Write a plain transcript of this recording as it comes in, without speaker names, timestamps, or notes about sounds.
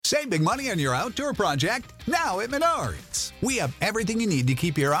Save big money on your outdoor project now at Menards. We have everything you need to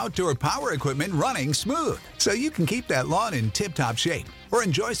keep your outdoor power equipment running smooth so you can keep that lawn in tip-top shape or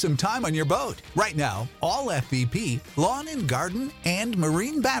enjoy some time on your boat. Right now, all FVP, lawn and garden, and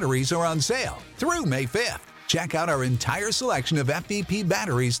marine batteries are on sale through May 5th. Check out our entire selection of FVP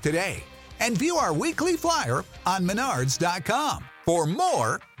batteries today and view our weekly flyer on Menards.com for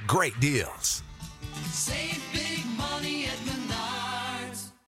more great deals. Save big money at Menards.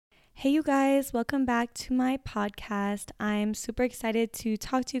 Hey you guys, welcome back to my podcast. I'm super excited to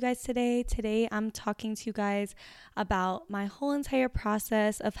talk to you guys today. Today I'm talking to you guys about my whole entire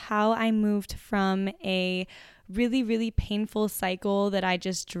process of how I moved from a really painful cycle that I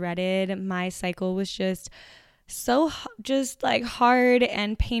just dreaded. My cycle was just hard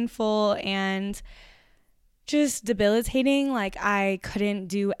and painful and just debilitating. Like, I couldn't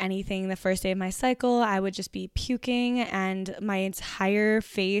do anything the first day of my cycle. I would just be puking, and my entire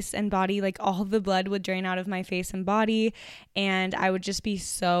face and body, like all the blood would drain out of my face and body, and I would just be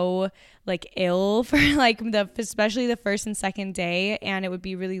so ill for especially the first and second day, and it would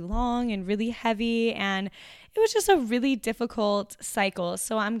be really long and really heavy, and it was just a really difficult cycle.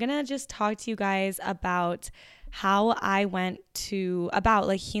 So I'm gonna just talk to you guys about how I went about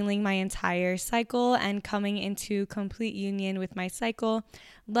healing my entire cycle and coming into complete union with my cycle,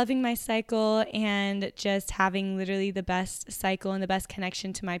 loving my cycle, and just having literally the best cycle and the best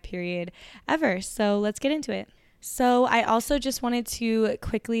connection to my period ever. So let's get into it. So I also just wanted to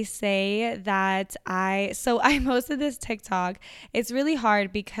quickly say that I posted this TikTok. It's really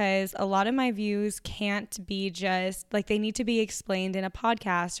hard because a lot of my views can't be just they need to be explained in a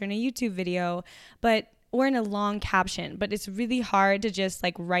podcast or in a YouTube video, or in a long caption, but it's really hard to just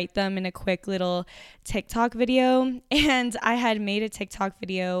write them in a quick little TikTok video. And I had made a TikTok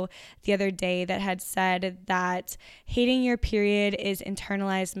video the other day that had said that hating your period is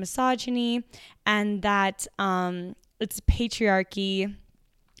internalized misogyny, and that it's patriarchy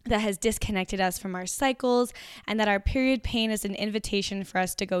that has disconnected us from our cycles, and that our period pain is an invitation for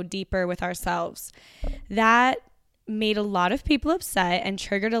us to go deeper with ourselves. That made a lot of people upset and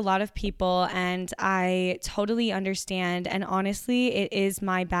triggered a lot of people, and I totally understand. And honestly, it is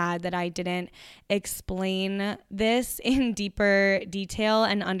my bad that I didn't explain this in deeper detail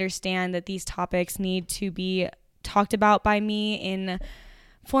and understand that these topics need to be talked about by me in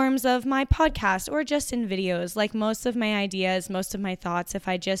forms of my podcast or just in videos. Most of my ideas, most of my thoughts, if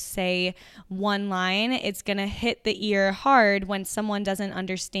I just say one line, it's gonna hit the ear hard when someone doesn't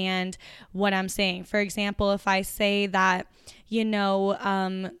understand what I'm saying. For example, if I say that,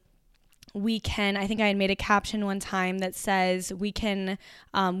 we can, I think I had made a caption one time that says we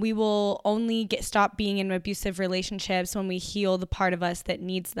will only stop being in abusive relationships when we heal the part of us that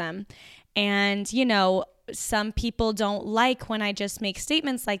needs them. And, some people don't like when I just make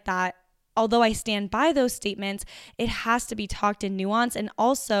statements like that. Although I stand by those statements, it has to be talked in nuance, and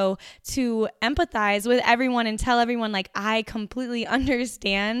also to empathize with everyone and tell everyone I completely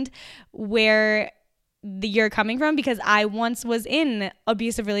understand where you're coming from, because I once was in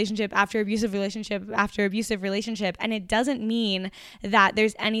abusive relationship after abusive relationship after abusive relationship, and it doesn't mean that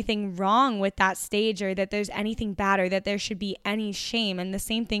there's anything wrong with that stage or that there's anything bad or that there should be any shame. And the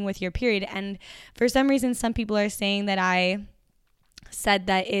same thing with your period. And for some reason, some people are saying that I said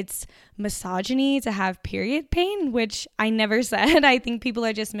that it's misogyny to have period pain, which I never said. I think people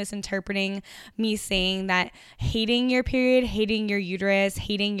are just misinterpreting me saying that hating your period, hating your uterus,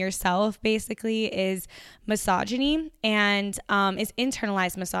 hating yourself basically is misogyny, and is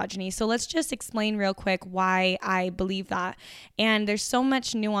internalized misogyny. So let's just explain real quick why I believe that. And there's so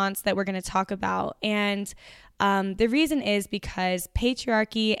much nuance that we're going to talk about. And the reason is because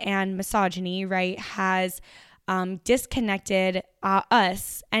patriarchy and misogyny, right, has disconnected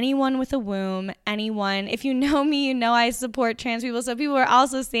us, anyone with a womb, anyone. If you know me, you know I support trans people. So people are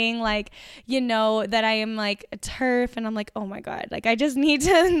also saying that I am a TERF, and I'm oh my God, I just need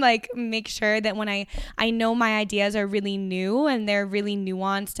to make sure that when I know my ideas are really new and they're really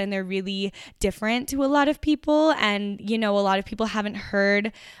nuanced and they're really different to a lot of people, and a lot of people haven't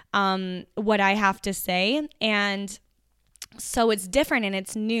heard what I have to say, and so it's different and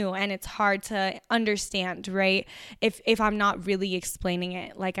it's new and it's hard to understand, right? If I'm not really explaining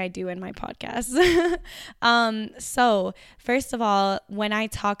it like I do in my podcast. So first of all, when I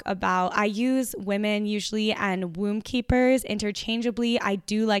talk about, I use women usually and womb keepers interchangeably. I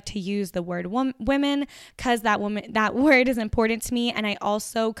do like to use the word women because that word is important to me. And I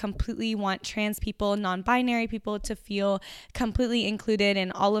also completely want trans people, non-binary people to feel completely included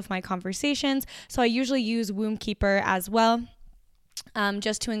in all of my conversations. So I usually use womb keeper as well.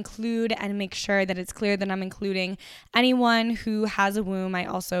 just to include and make sure that it's clear that I'm including anyone who has a womb. I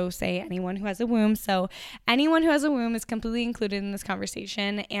also say anyone who has a womb. So anyone who has a womb is completely included in this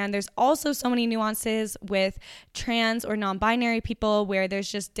conversation. And there's also so many nuances with trans or non-binary people where there's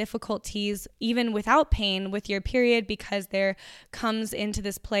just difficulties, even without pain, with your period, because there comes into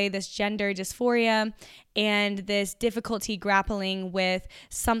this play this gender dysphoria and this difficulty grappling with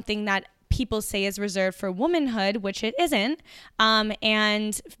something that people say is reserved for womanhood, which it isn't,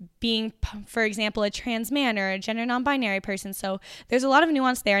 and being, for example, a trans man or a gender non-binary person. So there's a lot of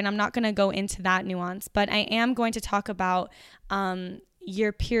nuance there, and I'm not going to go into that nuance, but I am going to talk about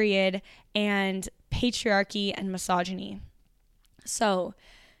your period and patriarchy and misogyny. So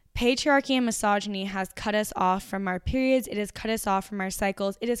patriarchy and misogyny has cut us off from our periods. It has cut us off from our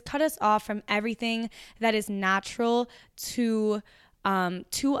cycles. It has cut us off from everything that is natural to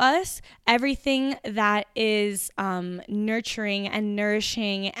us, everything that is nurturing and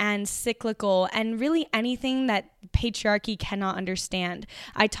nourishing and cyclical, and really anything that patriarchy cannot understand.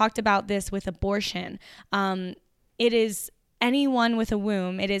 I talked about this with abortion. It is anyone with a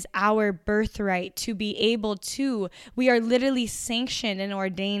womb. It is our birthright to be able to, we are literally sanctioned and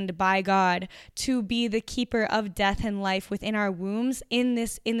ordained by God to be the keeper of death and life within our wombs in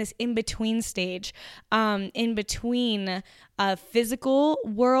this in-between stage, in between physical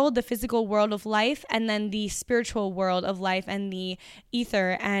world, the physical world of life, and then the spiritual world of life and the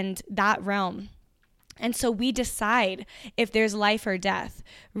ether and that realm. And so we decide if there's life or death,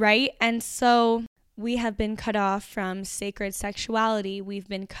 right? And so we have been cut off from sacred sexuality. We've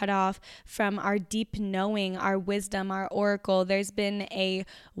been cut off from our deep knowing, our wisdom, our oracle. There's been a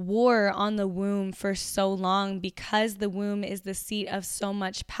war on the womb for so long because the womb is the seat of so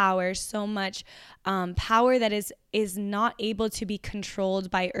much power, so much power that is not able to be controlled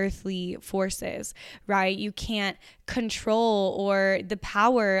by earthly forces, right? You can't control or the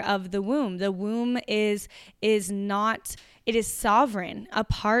power of the womb. The womb is not, it is sovereign,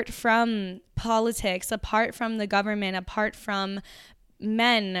 apart from politics, apart from the government, apart from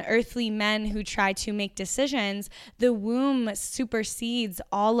men, earthly men who try to make decisions. The womb supersedes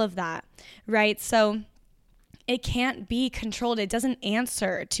all of that, right? So it can't be controlled. It doesn't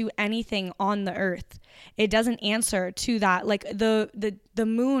answer to anything on the earth. It doesn't answer to that. Like the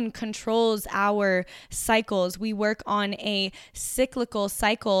moon controls our cycles. We work on a cyclical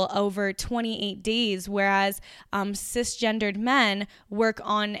cycle over 28 days, whereas cisgendered men work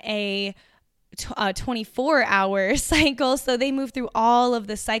on a 24-hour cycle. So they move through all of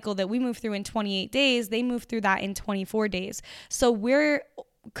the cycle that we move through in 28 days. They move through that in 24 days. So we're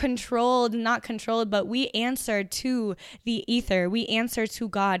not controlled, but we answer to the ether. We answer to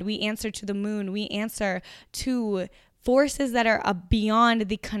God. We answer to the moon. We answer to forces that are beyond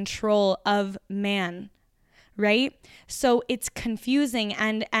the control of man, right? So it's confusing,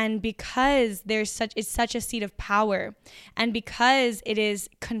 and because it's such a seat of power, and because it is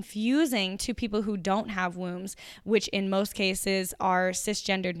confusing to people who don't have wombs, which in most cases are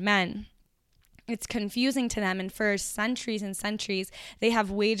cisgendered men. It's confusing to them, and for centuries and centuries, they have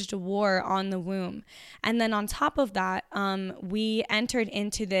waged war on the womb. And then on top of that, we entered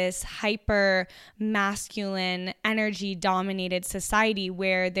into this hyper masculine, energy-dominated society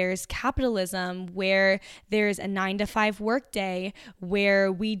where there's capitalism, where there's a 9-to-5 workday,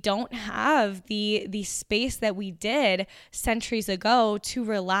 where we don't have the space that we did centuries ago to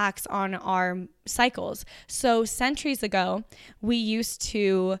relax on our cycles. So centuries ago, we used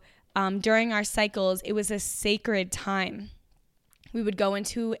to during our cycles, it was a sacred time. We would go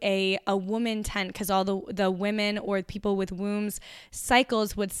into a woman tent because all the women or people with wombs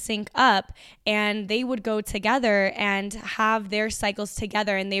cycles would sync up, and they would go together and have their cycles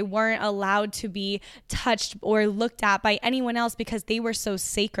together, and they weren't allowed to be touched or looked at by anyone else because they were so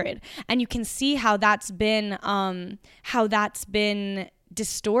sacred. And you can see how that's been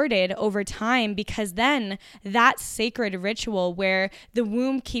distorted over time, because then that sacred ritual where the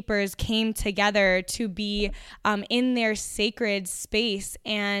womb keepers came together to be in their sacred space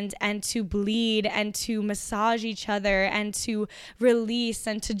and to bleed and to massage each other and to release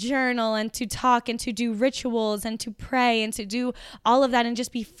and to journal and to talk and to do rituals and to pray and to do all of that and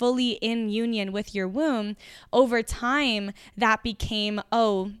just be fully in union with your womb, over time that became,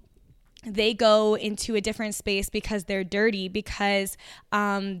 they go into a different space because they're dirty, because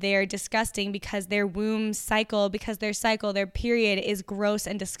they're disgusting, because their womb cycle, their period is gross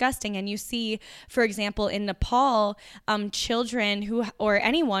and disgusting. And you see, for example, in Nepal, children or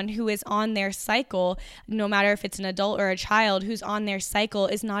anyone who is on their cycle, no matter if it's an adult or a child who's on their cycle,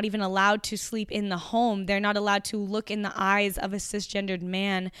 is not even allowed to sleep in the home. They're not allowed to look in the eyes of a cisgendered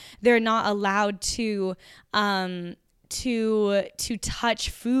man. They're not allowed to to touch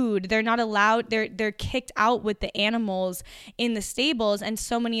food. They're not allowed. They're kicked out with the animals in the stables, and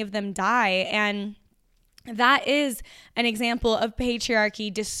so many of them die. And that is an example of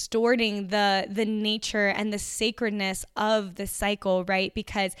patriarchy distorting the nature and the sacredness of the cycle, right?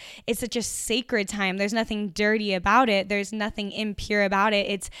 Because it's such a sacred time. There's nothing dirty about it. There's nothing impure about it.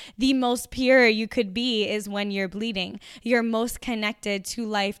 It's the most pure you could be is when you're bleeding. You're most connected to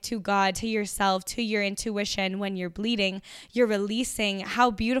life, to God, to yourself, to your intuition when you're bleeding. You're releasing.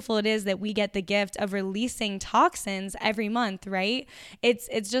 How beautiful it is that we get the gift of releasing toxins every month, right?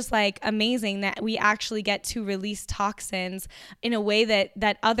 It's just like amazing that we actually get to release toxins in a way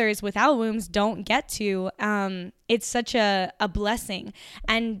that others without wombs don't get to. It's such a blessing.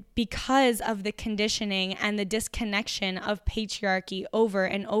 And because of the conditioning and the disconnection of patriarchy over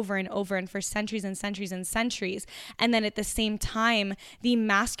and over and over and for centuries and centuries and centuries, and then at the same time, the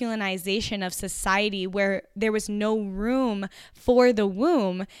masculinization of society where there was no room for the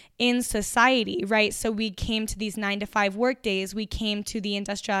womb in society, right? So we came to these 9-to-5 work days. We came to the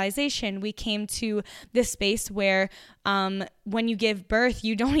industrialization. We came to this space where when you give birth,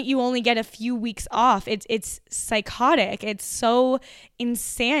 you only get a few weeks off. It's psychotic. It's so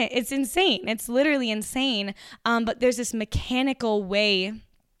insane. It's insane. It's literally insane. But there's this mechanical way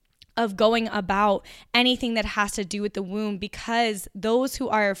of going about anything that has to do with the womb, because those who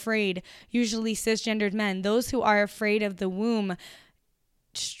are afraid, usually cisgendered men, those who are afraid of the womb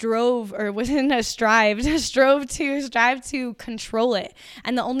strive to control it.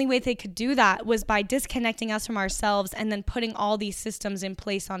 And the only way they could do that was by disconnecting us from ourselves and then putting all these systems in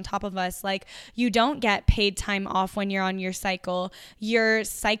place on top of us. Like, you don't get paid time off when you're on your cycle. Your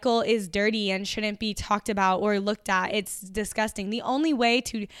cycle is dirty and shouldn't be talked about or looked at. It's disgusting. The only way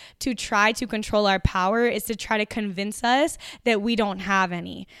to try to control our power is to try to convince us that we don't have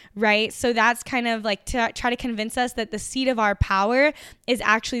any, right? So that's kind of like to try to convince us that the seat of our power is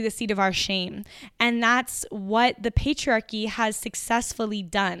actually the seat of our shame. And that's what the patriarchy has successfully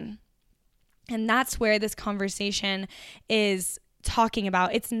done. And that's where this conversation is talking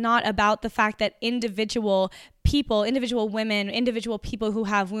about. It's not about the fact that individual people, individual women, individual people who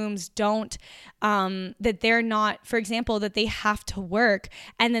have wombs don't, that they're not, for example, that they have to work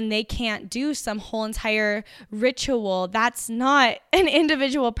and then they can't do some whole entire ritual. That's not an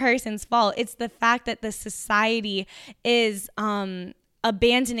individual person's fault. It's the fact that the society is,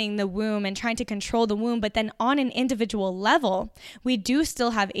 abandoning the womb and trying to control the womb. But then on an individual level, we do still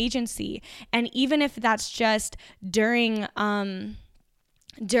have agency. And even if that's just during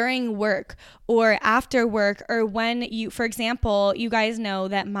work or after work, or when you, for example, you guys know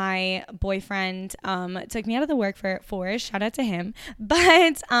that my boyfriend took me out of the workforce, shout out to him,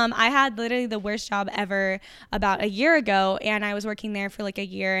 but I had literally the worst job ever about a year ago, and I was working there for like a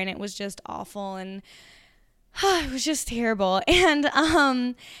year, and it was just awful, and it was just terrible. And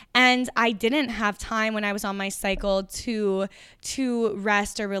I didn't have time when I was on my cycle to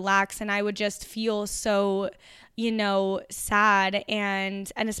rest or relax. And I would just feel so, sad.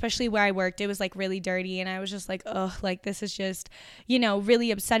 And especially where I worked, it was like really dirty. And I was just like, oh, like this is just,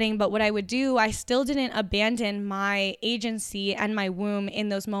 really upsetting. But what I would do, I still didn't abandon my agency and my womb in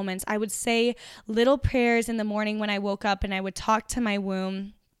those moments. I would say little prayers in the morning when I woke up, and I would talk to my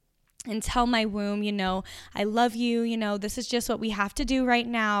womb and tell my womb, I love you, this is just what we have to do right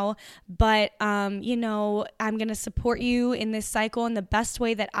now. But, I'm going to support you in this cycle in the best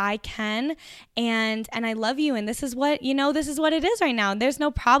way that I can. And I love you. And this is what, this is what it is right now. There's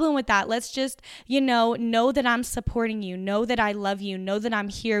no problem with that. Let's just, know that I'm supporting you, know that I love you, know that I'm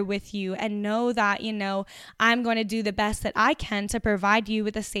here with you, and know that, I'm going to do the best that I can to provide you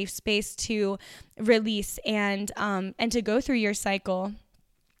with a safe space to release and to go through your cycle.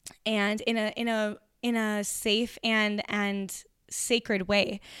 And in a safe and sacred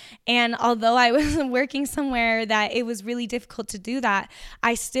way. And although I was working somewhere that it was really difficult to do that,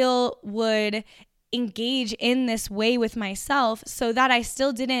 I still would engage in this way with myself so that I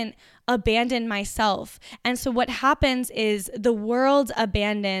still didn't abandon myself. And so what happens is the world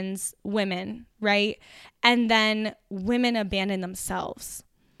abandons women, right? And then women abandon themselves.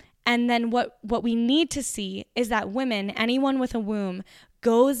 And then what we need to see is that women, anyone with a womb,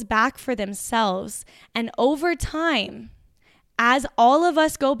 goes back for themselves. And over time, as all of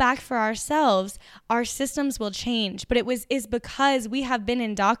us go back for ourselves, our systems will change. But is because we have been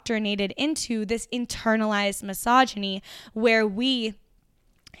indoctrinated into this internalized misogyny where we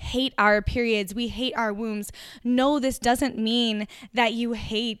hate our periods, we hate our wombs. No, this doesn't mean that you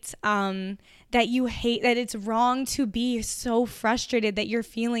hate that you hate, that it's wrong to be so frustrated that you're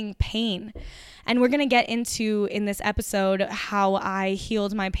feeling pain. And we're going to get into in this episode how I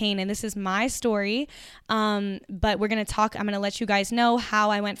healed my pain. And this is my story. But we're going to talk, I'm going to let you guys know how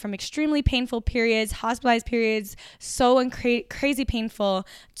I went from extremely painful periods, hospitalized periods, so crazy painful,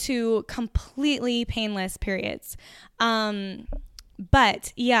 to completely painless periods.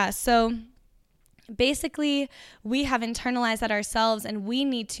 But yeah, so basically, we have internalized that ourselves, and we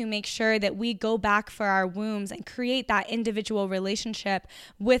need to make sure that we go back for our wombs and create that individual relationship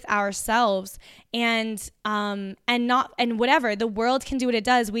with ourselves. And whatever, the world can do what it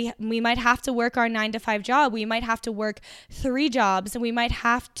does. We might have to work our 9-to-5 job. We might have to work 3 jobs, and we might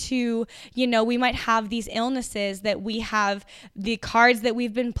have to, we might have these illnesses, that we have the cards that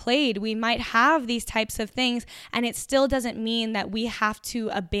we've been played. We might have these types of things, and it still doesn't mean that we have to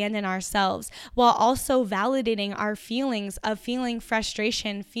abandon ourselves, while also validating our feelings of feeling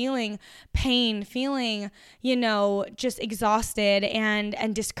frustration, feeling pain, feeling, just exhausted and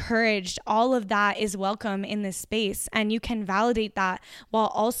discouraged. All of that is welcome in this space, and you can validate that while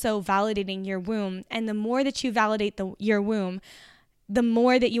also validating your womb. And the more that you validate your womb, the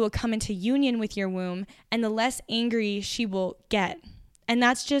more that you will come into union with your womb, and the less angry she will get. And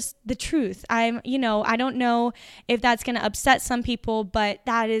that's just the truth. I don't know if that's going to upset some people, but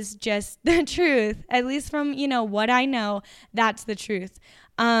that is just the truth. At least from, what I know, that's the truth.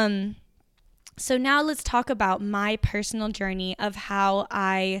 So now let's talk about my personal journey of how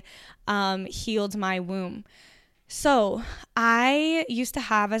I healed my womb. So I used to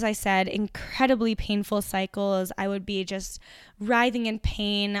have, as I said, incredibly painful cycles. I would be just writhing in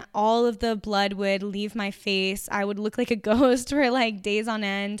pain. All of the blood would leave my face. I would look like a ghost for like days on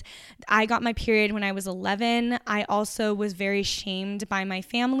end. I got my period when I was 11. I also was very shamed by my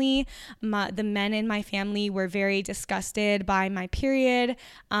family. The men in my family were very disgusted by my period.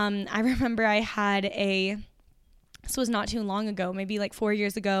 I remember this was not too long ago, maybe like 4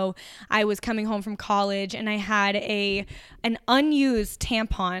 years ago. I was coming home from college, and I had an unused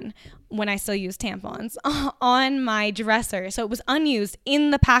tampon, when I still use tampons, on my dresser. So it was unused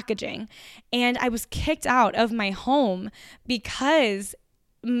in the packaging, and I was kicked out of my home because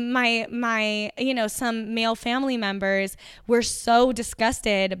my some male family members were so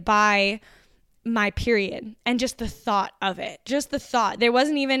disgusted by my period, and just the thought of it, there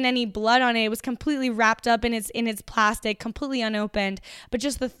wasn't even any blood on it. It was completely wrapped up in its plastic, completely unopened, but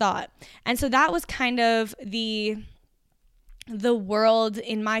just the thought. And so that was kind of the world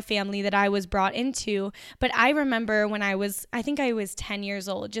in my family that I was brought into. But I remember when I think I was 10 years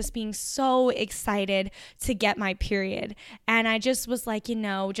old, just being so excited to get my period. And I just was like,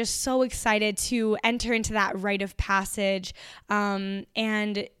 just so excited to enter into that rite of passage. I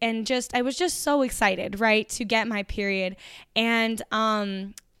was just so excited, right, to get my period. And,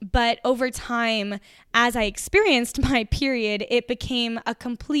 but over time, as I experienced my period, it became a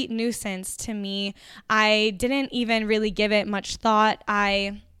complete nuisance to me. I didn't even really give it much thought.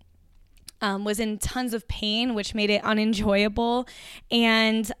 I was in tons of pain, which made it unenjoyable.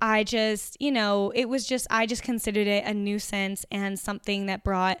 And I just, I just considered it a nuisance and something that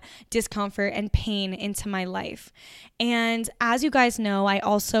brought discomfort and pain into my life. And as you guys know, I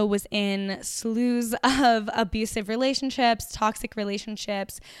also was in slews of abusive relationships, toxic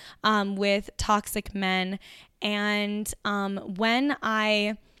relationships, with toxic men. And when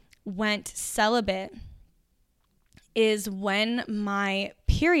I went celibate is when my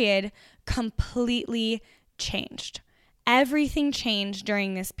period completely changed. Everything changed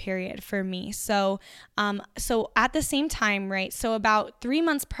during this period for me. So at the same time, right? So about 3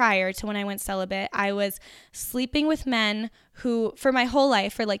 months prior to when I went celibate, I was sleeping with men who, for my whole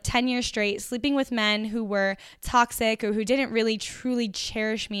life, for like 10 years straight, sleeping with men who were toxic or who didn't really truly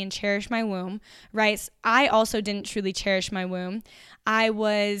cherish me and cherish my womb, right? I also didn't truly cherish my womb. I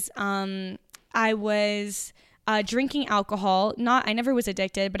was drinking alcohol. I never was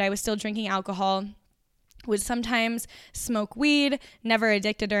addicted, but I was still drinking alcohol. Would sometimes smoke weed, never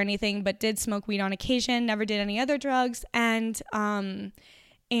addicted or anything, but did smoke weed on occasion, never did any other drugs. And I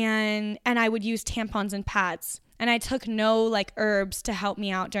would use tampons and pads. And I took no like herbs to help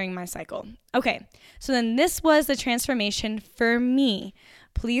me out during my cycle. Okay, so then this was the transformation for me.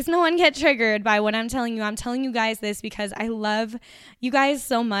 Please no one get triggered by what I'm telling you. I'm telling you guys this because I love you guys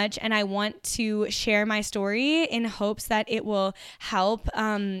so much, and I want to share my story in hopes that it will help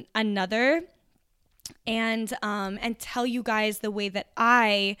another and tell you guys the way that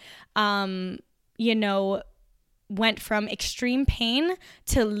I went from extreme pain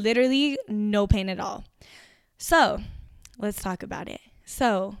to literally no pain at all. So let's talk about it.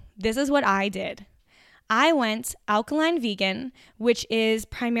 So this is what I did. I went alkaline vegan, which is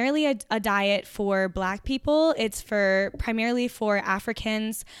primarily a diet for Black people. It's primarily for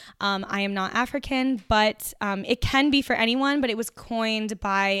Africans. I am not African, but it can be for anyone, but it was coined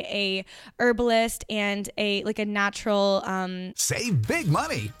by a herbalist and a natural... Save big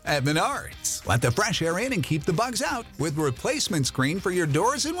money at Menards. Let the fresh air in and keep the bugs out with replacement screen for your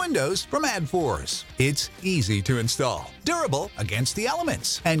doors and windows from AdForce. It's easy to install, durable against the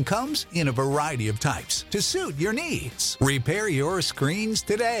elements, and comes in a variety of types to suit your needs. Repair your screens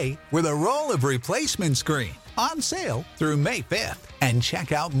today with a roll of replacement screen on sale through May 5th. And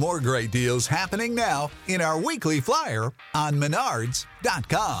check out more great deals happening now in our weekly flyer on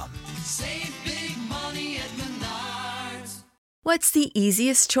Menards.com. Save big money at Menards. What's the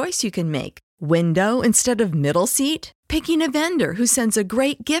easiest choice you can make? Window instead of middle seat? Picking a vendor who sends a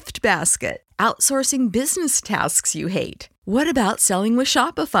great gift basket? Outsourcing business tasks you hate? What about selling with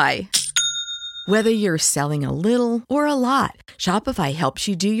Shopify? Whether you're selling a little or a lot, Shopify helps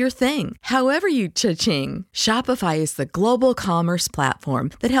you do your thing, however you cha-ching. Shopify is the global commerce platform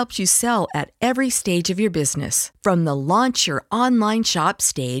that helps you sell at every stage of your business. From the launch your online shop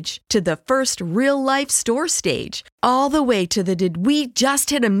stage to the first real-life store stage, all the way to the did we just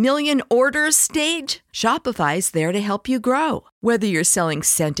hit 1 million orders stage. Shopify's there to help you grow. Whether you're selling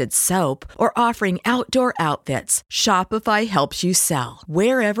scented soap or offering outdoor outfits, Shopify helps you sell.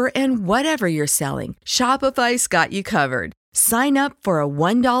 Wherever and whatever you're selling, Shopify's got you covered. Sign up for a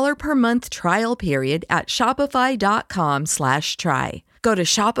 $1 per month trial period at shopify.com/try. Go to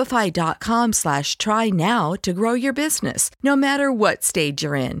shopify.com/try now to grow your business, no matter what stage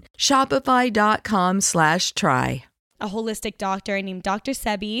you're in. Shopify.com/try. A holistic doctor named Dr.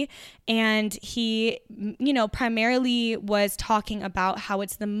 Sebi, and he, primarily was talking about how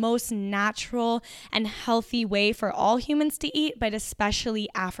it's the most natural and healthy way for all humans to eat, but especially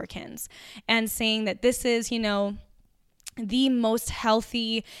Africans, and saying that this is, the most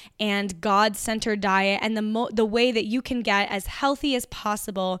healthy and God-centered diet, and the way that you can get as healthy as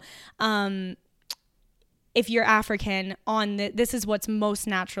possible. If you're African, this is what's most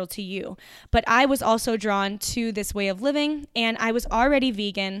natural to you. But I was also drawn to this way of living, and I was already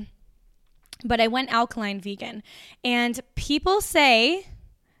vegan, but I went alkaline vegan. And people say,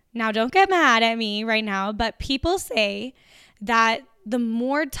 now don't get mad at me right now, but people say that the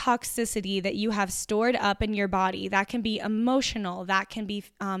more toxicity that you have stored up in your body, that can be emotional, that can be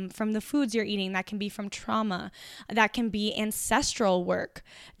from the foods you're eating, that can be from trauma, that can be ancestral work.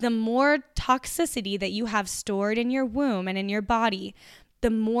 The more toxicity that you have stored in your womb and in your body,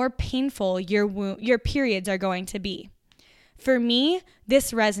 the more painful your periods are going to be. For me,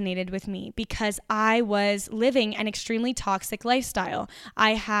 this resonated with me because I was living an extremely toxic lifestyle.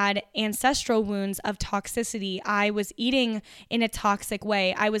 I had ancestral wounds of toxicity. I was eating in a toxic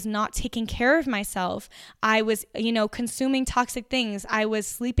way. I was not taking care of myself. I was, consuming toxic things. I was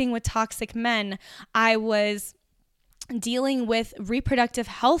sleeping with toxic men. I was dealing with reproductive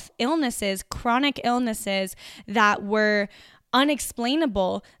health illnesses, chronic illnesses that were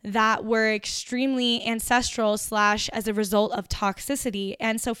unexplainable, that were extremely ancestral / as a result of toxicity.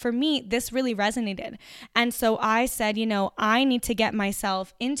 And so for me, this really resonated. And so I said, I need to get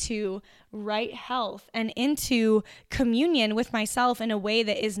myself into right health and into communion with myself in a way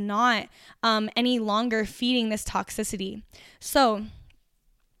that is not any longer feeding this toxicity. So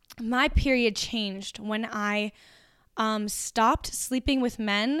my period changed when I stopped sleeping with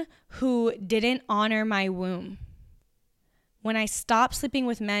men who didn't honor my womb. When I stopped sleeping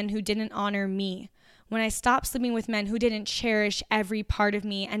with men who didn't honor me, when I stopped sleeping with men who didn't cherish every part of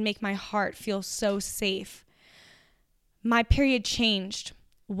me and make my heart feel so safe. My period changed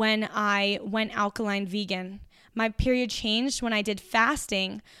when I went alkaline vegan. My period changed when I did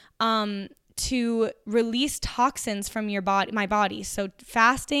fasting to release toxins from my body. So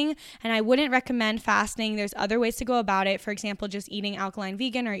fasting, and I wouldn't recommend fasting. There's other ways to go about it. For example, just eating alkaline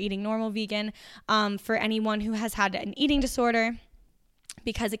vegan or eating normal vegan for anyone who has had an eating disorder,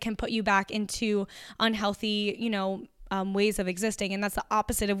 because it can put you back into unhealthy, ways of existing. And that's the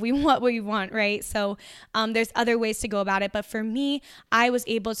opposite of what we want, right? So there's other ways to go about it. But for me, I was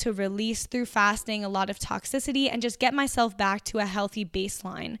able to release through fasting a lot of toxicity and just get myself back to a healthy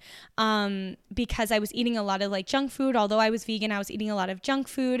baseline because I was eating a lot of junk food. Although I was vegan, I was eating a lot of junk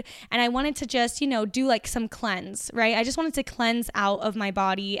food. And I wanted to just, do some cleanse, right? I just wanted to cleanse out of my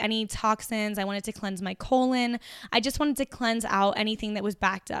body any toxins. I wanted to cleanse my colon. I just wanted to cleanse out anything that was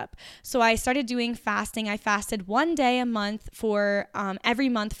backed up. So I started doing fasting. I fasted one day a month for every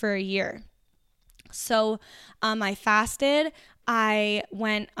month for a year. So I fasted I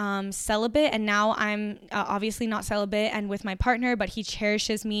went celibate, and now I'm obviously not celibate and with my partner, but he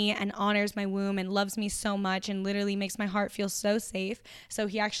cherishes me and honors my womb and loves me so much and literally makes my heart feel so safe. So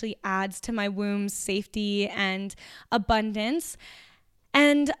he actually adds to my womb's safety and abundance.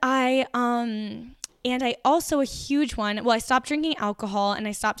 And I also, a huge one, well, I stopped drinking alcohol and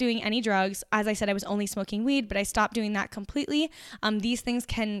I stopped doing any drugs. As I said, I was only smoking weed, but I stopped doing that completely. These things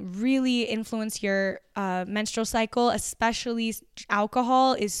can really influence your menstrual cycle, especially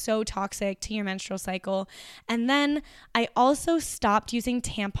alcohol is so toxic to your menstrual cycle. And then I also stopped using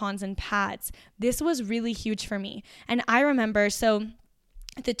tampons and pads. This was really huge for me. And I remember, so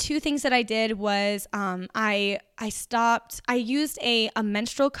the two things that I did was I used a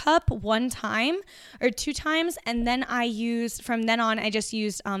menstrual cup one time or two times, and then from then on I just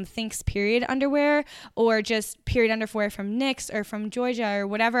used Thinx period underwear or just period underwear from NYX or from Georgia or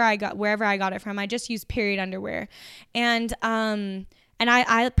wherever I got it from. I just used period underwear, and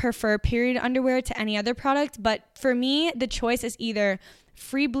I prefer period underwear to any other product, but for me the choice is either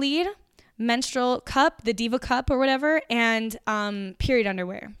Free Bleed, menstrual cup, the Diva cup or whatever, and period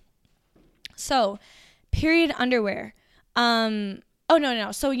underwear. So period underwear.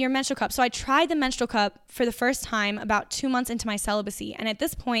 So your menstrual cup. So I tried the menstrual cup for the first time about 2 months into my celibacy. And at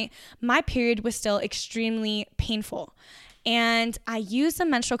this point, my period was still extremely painful. And I used the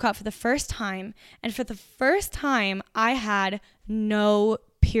menstrual cup for the first time. And for the first time, I had no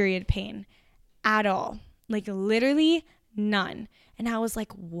period pain at all. Like literally none. And I was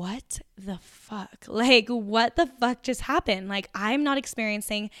like, what the fuck? Like, what the fuck just happened? Like, I'm not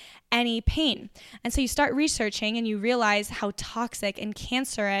experiencing any pain. And so you start researching and you realize how toxic and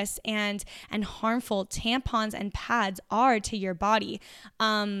cancerous and harmful tampons and pads are to your body.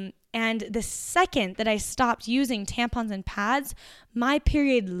 And the second that I stopped using tampons and pads, my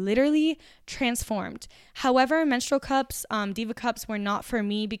period literally transformed. However, menstrual cups, Diva cups were not for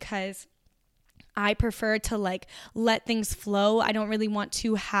me because I prefer to like let things flow. I don't really want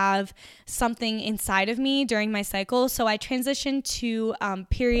to have something inside of me during my cycle. So I transitioned to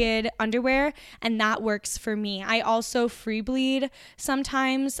period underwear, and that works for me. I also free bleed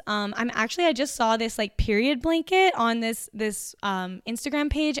sometimes. I just saw this like period blanket on this Instagram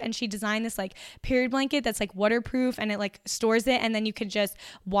page, and she designed this like period blanket that's like waterproof and it like stores it, and then you could just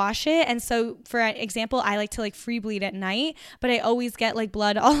wash it. And so for example, I like to like free bleed at night, but I always get like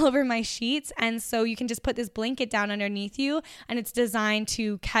blood all over my sheets, and so you can just put this blanket down underneath you and it's designed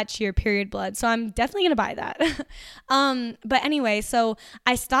to catch your period blood. So I'm definitely going to buy that. But anyway, so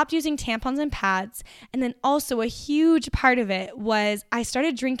I stopped using tampons and pads. And then also a huge part of it was I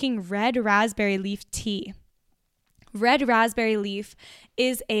started drinking red raspberry leaf tea. Red raspberry leaf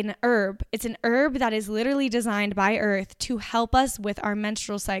is an herb. It's an herb that is literally designed by Earth to help us with our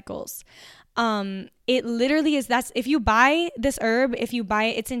menstrual cycles. It literally is, if you buy this herb,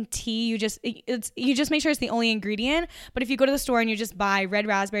 it's in tea, you just make sure it's the only ingredient. But if you go to the store and you just buy red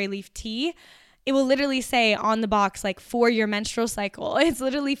raspberry leaf tea, it will literally say on the box, like, for your menstrual cycle. It's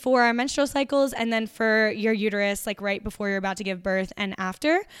literally for our menstrual cycles and then for your uterus, like right before you're about to give birth and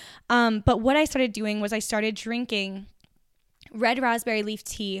after. But what I started doing was I started drinking red raspberry leaf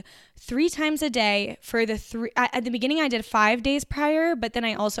tea 3 times a day for at the beginning I did 5 days prior, but then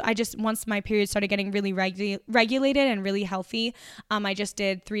once my period started getting really regulated and really healthy, I just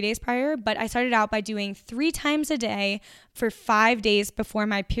did 3 days prior. But I started out by doing 3 times a day for 5 days before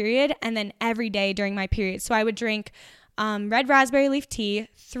my period, and then every day during my period. So I would drink red raspberry leaf tea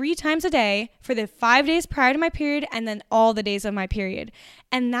 3 times a day for the 5 days prior to my period, and then all the days of my period.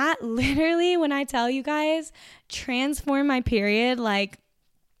 And that literally, when I tell you guys, transformed my period. Like,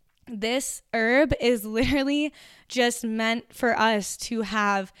 this herb is literally just meant for us to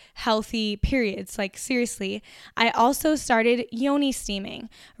have healthy periods. Like, seriously. I also started yoni steaming,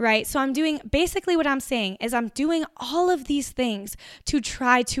 right? So basically what I'm saying is I'm doing all of these things to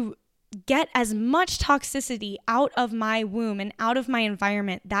try to get as much toxicity out of my womb and out of my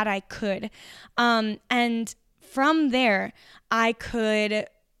environment that I could. And from there, I could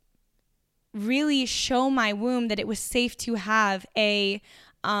really show my womb that it was safe to have a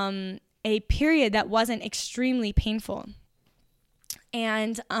period that wasn't extremely painful.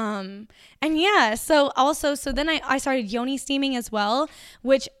 And yeah, so then I started yoni steaming as well,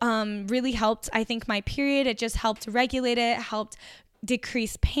 which really helped, I think, my period. It just helped regulate it, helped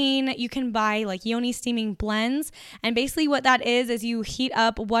decrease pain. You can buy like yoni steaming blends, and basically what that is you heat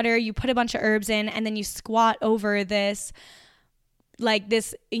up water, you put a bunch of herbs in, and then you squat over this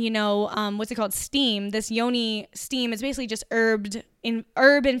what's it called, steam. This yoni steam is basically just herb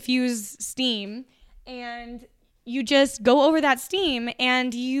infused steam, and you just go over that steam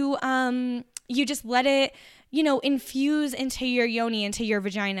and you just let it infuse into your yoni, into your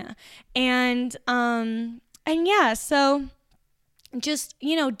vagina. And yeah, so just,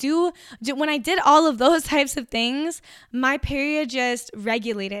 do when I did all of those types of things, my period just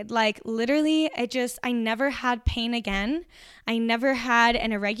regulated. Like literally, I never had pain again. I never had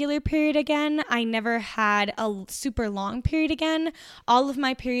an irregular period again. I never had a super long period again. All of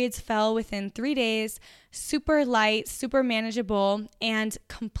my periods fell within 3 days, super light, super manageable, and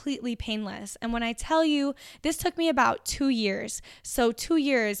completely painless. And when I tell you, this took me about 2 years. So 2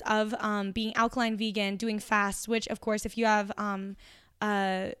 years of being alkaline vegan, doing fasts, which of course, if you have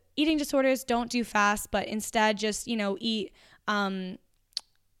eating disorders, don't do fast, but instead just, eat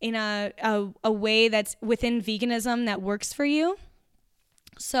in a way that's within veganism that works for you.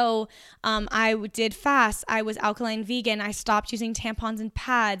 So I did fast. I was alkaline vegan. I stopped using tampons and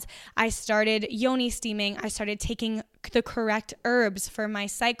pads. I started yoni steaming. I started taking the correct herbs for my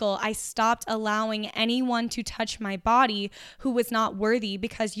cycle. I stopped allowing anyone to touch my body who was not worthy,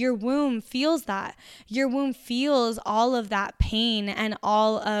 because your womb feels that. Your womb feels all of that pain and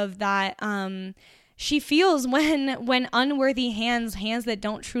all of that she feels when unworthy hands that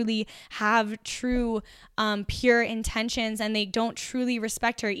don't truly have true pure intentions, and they don't truly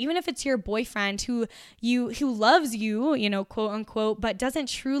respect her, even if it's your boyfriend who loves you, quote unquote, but doesn't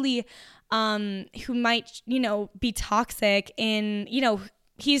truly who might be toxic in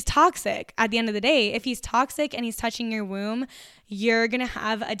he's toxic at the end of the day. If he's toxic and he's touching your womb, you're gonna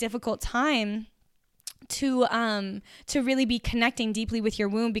have a difficult time to really be connecting deeply with your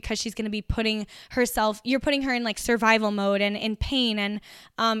womb, because she's going to be you're putting her in like survival mode and in pain and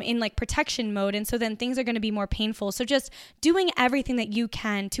in like protection mode. And so then things are going to be more painful. So just doing everything that you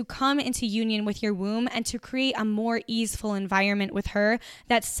can to come into union with your womb and to create a more easeful environment with her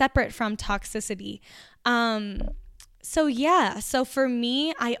that's separate from toxicity. So for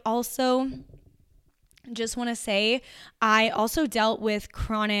me, I also just want to say I also dealt with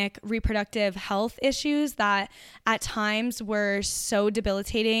chronic reproductive health issues that at times were so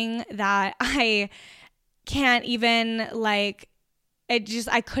debilitating that I can't even I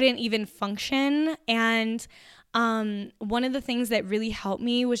couldn't even function. And one of the things that really helped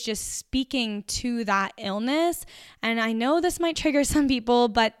me was just speaking to that illness. And I know this might trigger some people,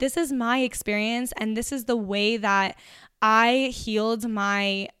 but this is my experience, and this is the way that I healed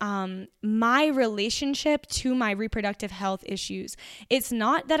my relationship to my reproductive health issues. It's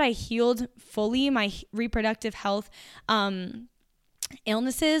not that I healed fully my reproductive health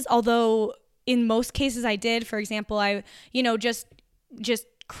illnesses, although in most cases I did. For example, I just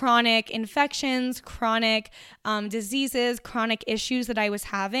chronic infections, chronic diseases, chronic issues that I was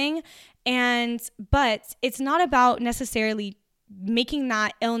having. But it's not about necessarily making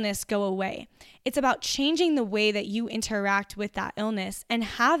that illness go away. It's about changing the way that you interact with that illness and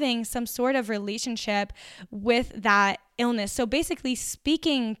having some sort of relationship with that illness. So basically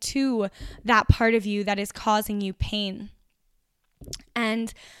speaking to that part of you that is causing you pain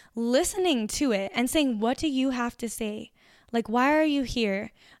and listening to it and saying, what do you have to say? Like, why are you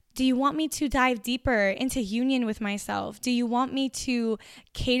here? Do you want me to dive deeper into union with myself? Do you want me to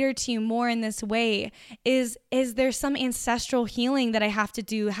cater to you more in this way? Is there some ancestral healing that I have to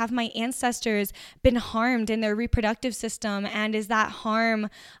do? Have my ancestors been harmed in their reproductive system? And is that harm,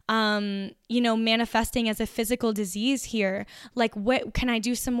 manifesting as a physical disease here? Like, what can I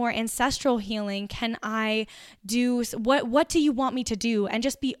do? Some more ancestral healing? Can I do what do you want me to do? And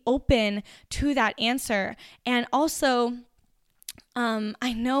just be open to that answer. And also,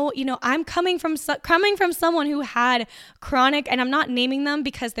 I know, I'm coming from someone who had chronic, and I'm not naming them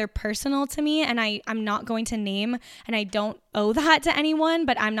because they're personal to me, and I'm not going to name, and I don't owe that to anyone,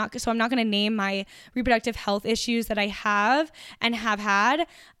 but I'm not going to name my reproductive health issues that I have and have had.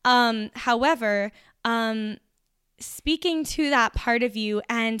 However, speaking to that part of you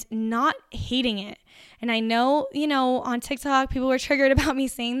and not hating it. And I know, on TikTok, people were triggered about me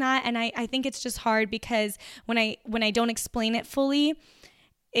saying that. And I think it's just hard because when I don't explain it fully,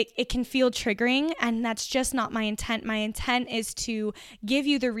 it can feel triggering. And that's just not my intent. My intent is to give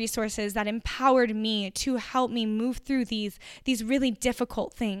you the resources that empowered me to help me move through these really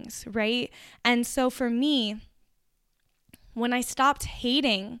difficult things, right? And so for me, when I stopped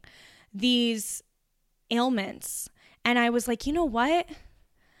hating these ailments and I was like, you know what?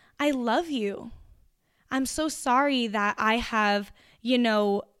 I love you. I'm so sorry that I have,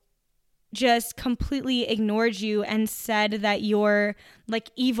 just completely ignored you and said that you're like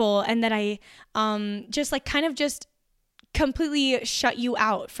evil, and that I just completely shut you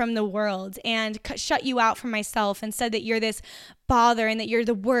out from the world and shut you out from myself, and said that you're this bother and that you're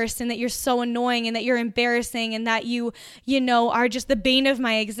the worst and that you're so annoying and that you're embarrassing and that you are just the bane of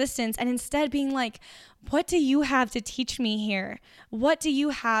my existence. And instead being like, what do you have to teach me here? What do you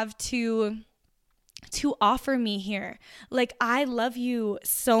have to offer me here? Like, I love you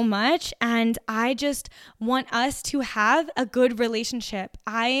so much, and I just want us to have a good relationship.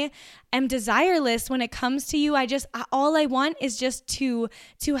 I am desireless when it comes to you. All I want is just to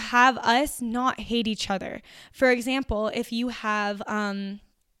have us not hate each other. For example, if you have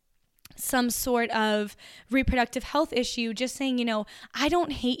some sort of reproductive health issue, just saying, I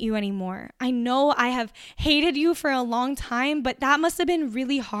don't hate you anymore. I know I have hated you for a long time, but that must have been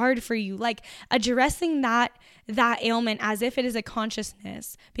really hard for you. Like, addressing that ailment as if it is a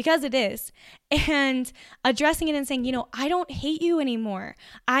consciousness, because it is, and addressing it and saying, I don't hate you anymore.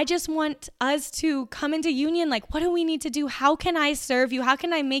 I just want us to come into union. Like, what do we need to do? How can I serve you? How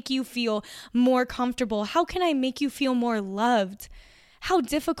can I make you feel more comfortable? How can I make you feel more loved? How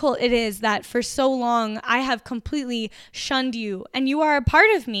difficult it is that for so long I have completely shunned you and you are a part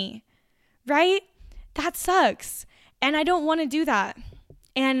of me, right? That sucks. And I don't want to do that.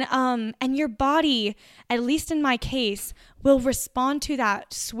 And your body, at least in my case, will respond to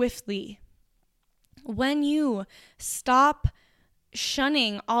that swiftly. When you stop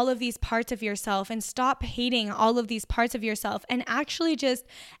shunning all of these parts of yourself and stop hating all of these parts of yourself and actually just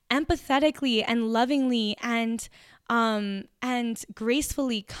empathetically and lovingly and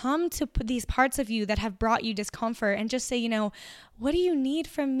gracefully come to these parts of you that have brought you discomfort and just say, what do you need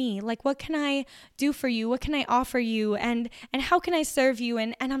from me? Like, what can I do for you? What can I offer you? And how can I serve you?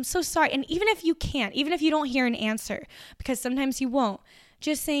 And I'm so sorry. And even if you can't, even if you don't hear an answer, because sometimes you won't,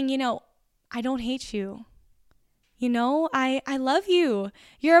 just saying, I don't hate you. I love you.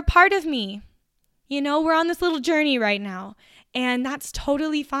 You're a part of me. We're on this little journey right now, and that's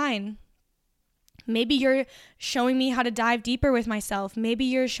totally fine. Maybe you're showing me how to dive deeper with myself. Maybe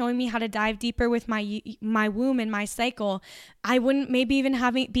you're showing me how to dive deeper with my womb and my cycle. I wouldn't maybe even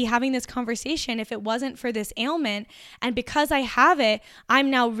be having this conversation if it wasn't for this ailment. And because I have it, I'm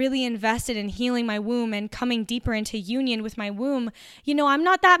now really invested in healing my womb and coming deeper into union with my womb. I'm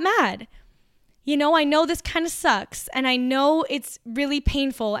not that mad. I know this kind of sucks, and I know it's really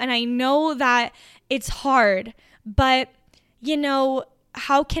painful, and I know that it's hard, but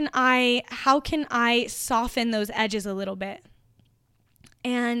how can I soften those edges a little bit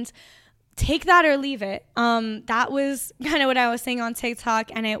and take that or leave it? That was kind of what I was saying on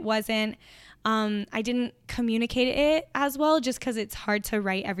TikTok, and it wasn't, I didn't communicate it as well just because it's hard to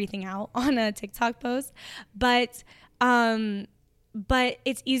write everything out on a TikTok post, but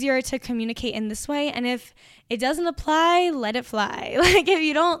it's easier to communicate in this way. And if it doesn't apply, let it fly. Like, if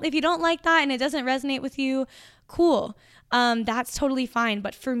you don't like that and it doesn't resonate with you, cool. That's totally fine.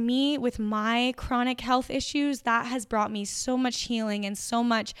 But for me, with my chronic health issues, that has brought me so much healing and so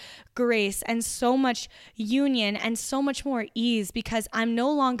much grace and so much union and so much more ease, because I'm no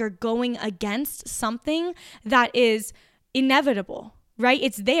longer going against something that is inevitable, right?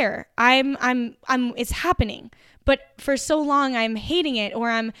 It's there. It's happening. But for so long, I'm hating it, or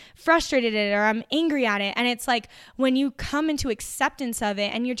I'm frustrated at it, or I'm angry at it. And it's like, when you come into acceptance of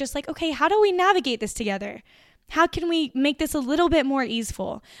it and you're just like, okay, how do we navigate this together? How can we make this a little bit more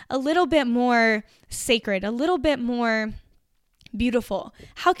easeful, a little bit more sacred, a little bit more beautiful?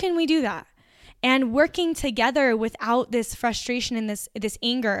 How can we do that? And working together without this frustration and this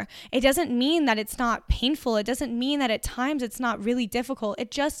anger, it doesn't mean that it's not painful. It doesn't mean that at times it's not really difficult. It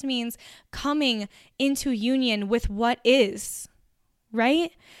just means coming into union with what is,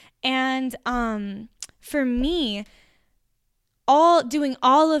 right? And for me, doing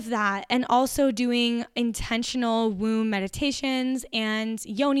all of that, and also doing intentional womb meditations and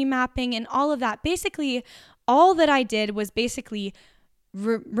yoni mapping and all of that, basically all that I did was basically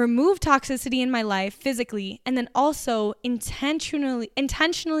remove toxicity in my life physically, and then also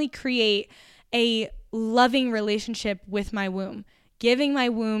intentionally create a loving relationship with my womb, giving my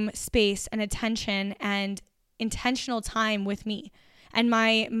womb space and attention and intentional time with me, and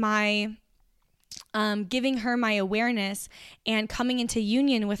my giving her my awareness and coming into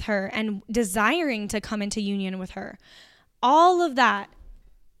union with her and desiring to come into union with her. All of that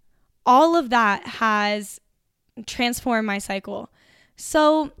has transformed my cycle.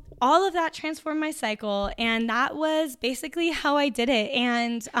 So all of that transformed my cycle, and that was basically how I did it.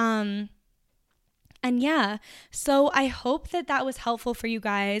 And yeah, so I hope that was helpful for you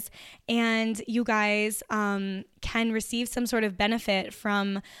guys, and you guys can receive some sort of benefit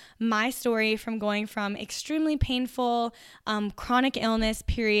from my story, from going from extremely painful chronic illness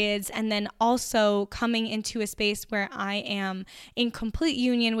periods, and then also coming into a space where I am in complete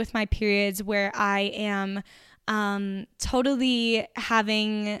union with my periods, where I am totally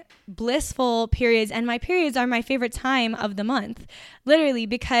having blissful periods. And my periods are my favorite time of the month, literally,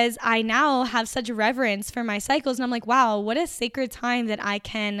 because I now have such reverence for my cycles. And I'm like, wow, what a sacred time that I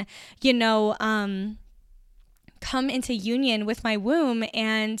can, come into union with my womb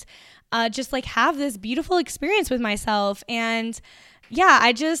and just like have this beautiful experience with myself. And yeah,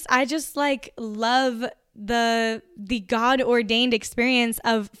 I just like love the God ordained experience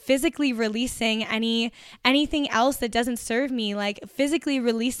of physically releasing anything else that doesn't serve me, like physically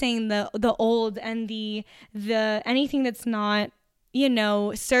releasing the old and the anything that's not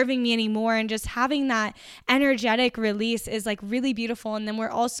serving me anymore, and just having that energetic release is like really beautiful. And then we're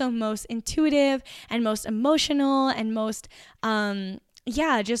also most intuitive and most emotional and most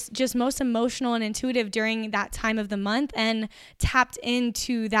just most emotional and intuitive during that time of the month, and tapped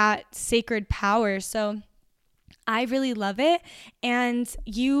into that sacred power. So I really love it, and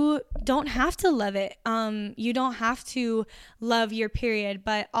you don't have to love it. You don't have to love your period,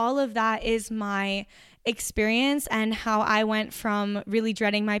 but all of that is my experience, and how I went from really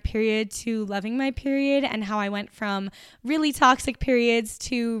dreading my period to loving my period, and how I went from really toxic periods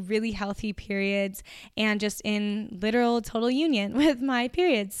to really healthy periods, and just in literal total union with my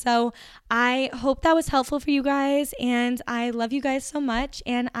periods. So I hope that was helpful for you guys, and I love you guys so much,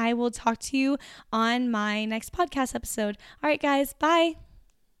 and I will talk to you on my next podcast episode. All right, guys, bye.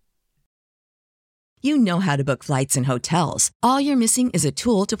 You know how to book flights and hotels. All you're missing is a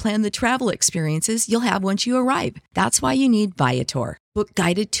tool to plan the travel experiences you'll have once you arrive. That's why you need Viator. Book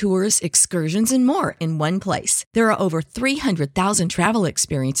guided tours, excursions, and more in one place. There are over 300,000 travel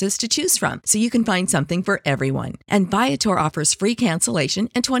experiences to choose from, so you can find something for everyone. And Viator offers free cancellation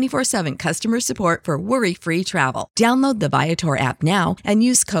and 24/7 customer support for worry-free travel. Download the Viator app now and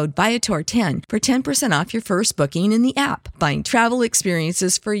use code Viator10 for 10% off your first booking in the app. Find travel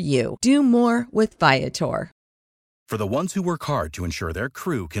experiences for you. Do more with Viator. For the ones who work hard to ensure their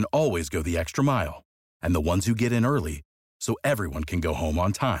crew can always go the extra mile, and the ones who get in early so everyone can go home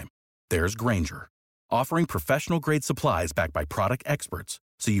on time, there's Grainger, offering professional-grade supplies backed by product experts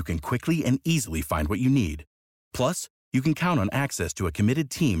so you can quickly and easily find what you need. Plus, you can count on access to a committed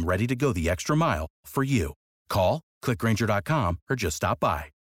team ready to go the extra mile for you. Call, click Grainger.com, or just stop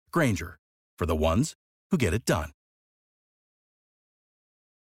by. Grainger, for the ones who get it done.